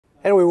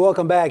And we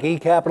welcome back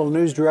eCapitol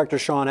News Director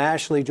Sean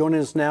Ashley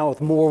joining us now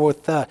with more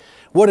with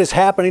what is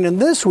happening. And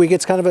this week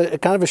it's kind of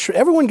a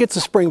everyone gets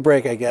a spring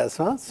break, I guess,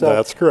 huh? So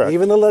that's correct.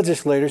 Even the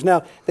legislators.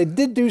 Now they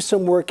did do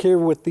some work here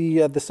with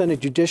the Senate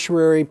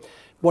Judiciary,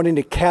 wanting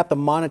to cap the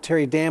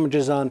monetary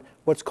damages on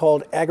what's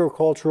called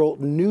agricultural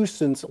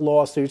nuisance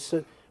lawsuits.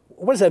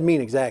 What does that mean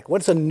exactly?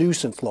 What's a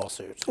nuisance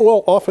lawsuit?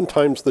 Well,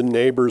 oftentimes the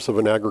neighbors of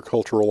an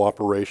agricultural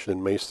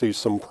operation may see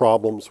some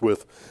problems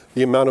with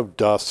the amount of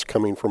dust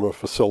coming from a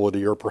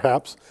facility, or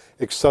perhaps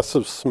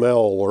excessive smell,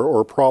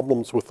 or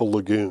problems with the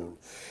lagoon.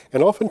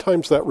 And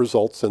oftentimes that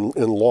results in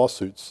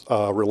lawsuits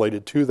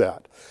related to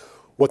that.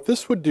 What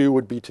this would do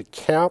would be to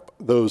cap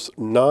those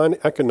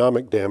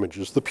non-economic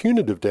damages, the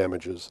punitive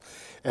damages,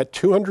 at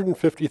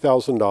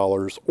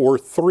 $250,000 or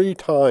 3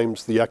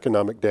 times the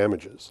economic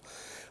damages.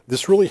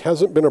 This really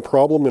hasn't been a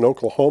problem in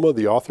Oklahoma,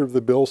 the author of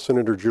the bill,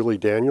 Senator Julie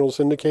Daniels,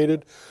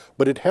 indicated,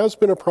 but it has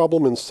been a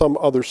problem in some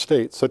other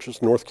states, such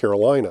as North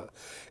Carolina.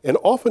 And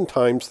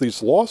oftentimes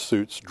these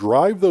lawsuits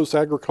drive those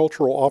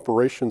agricultural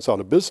operations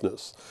out of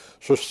business.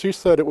 So she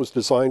said it was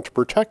designed to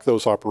protect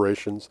those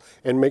operations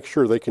and make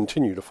sure they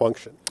continue to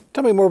function.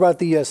 Tell me more about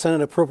the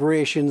Senate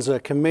Appropriations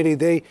Committee.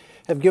 They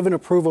have given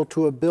approval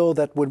to a bill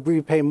that would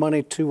repay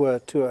money to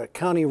a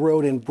county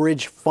road and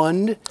bridge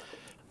fund.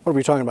 What are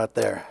we talking about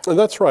there? And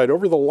that's right.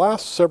 Over the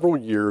last several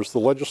years, the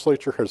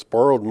legislature has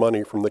borrowed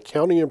money from the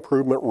County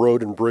Improvement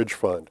Road and Bridge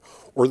Fund,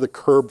 or the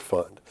CURB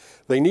Fund.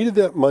 They needed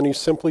that money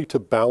simply to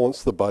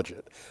balance the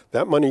budget.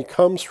 That money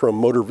comes from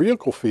motor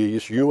vehicle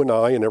fees you and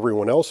I and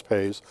everyone else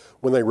pays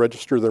when they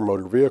register their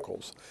motor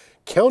vehicles.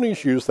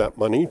 Counties use that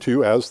money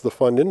to, as the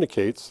fund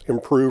indicates,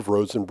 improve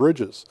roads and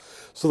bridges.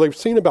 So they've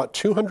seen about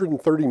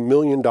 $230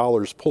 million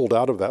pulled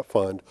out of that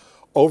fund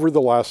over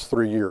the last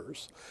 3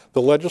 years.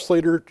 The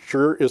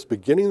legislature is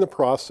beginning the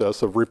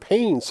process of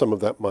repaying some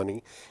of that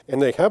money,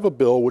 and they have a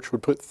bill which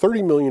would put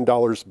 $30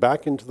 million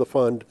back into the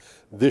fund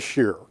this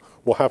year.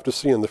 We'll have to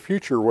see in the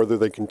future whether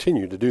they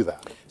continue to do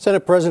that.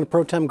 Senate President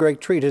Pro Tem Greg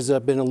Treat has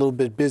been a little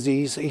bit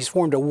busy. He's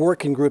formed a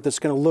working group that's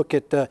going to look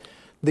at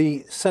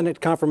the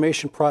Senate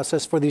confirmation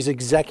process for these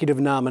executive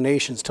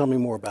nominations. Tell me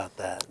more about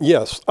that.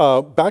 Yes.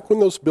 Back when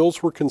those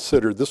bills were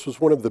considered, this was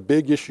one of the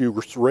big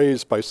issues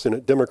raised by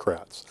Senate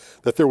Democrats,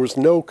 that there was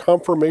no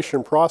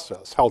confirmation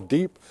process, how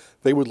deep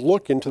they would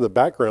look into the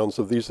backgrounds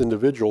of these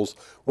individuals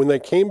when they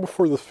came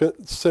before the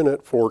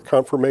Senate for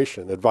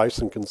confirmation, advice,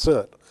 and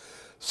consent.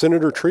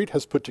 Senator Treat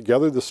has put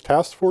together this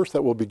task force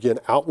that will begin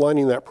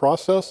outlining that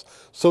process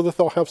so that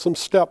they'll have some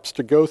steps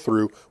to go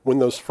through when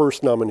those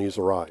first nominees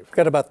arrive. We've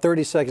got about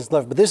 30 seconds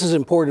left, but this is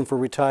important for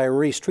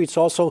retirees. Treat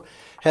also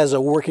has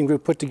a working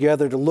group put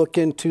together to look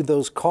into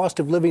those cost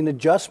of living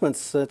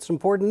adjustments. That's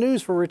important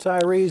news for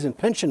retirees and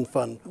pension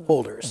fund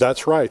holders.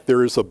 That's right.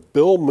 There is a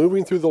bill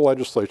moving through the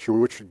legislature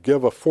which would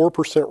give a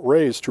 4%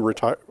 raise to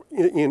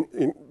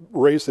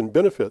raise in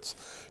benefits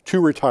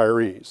to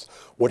retirees.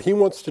 What he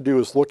wants to do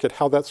is look at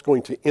how that's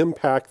going to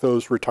impact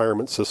those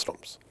retirement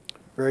systems.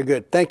 Very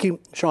good. Thank you,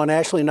 Sean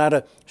Ashley. Not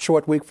a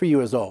short week for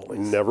you as always.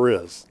 Never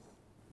is.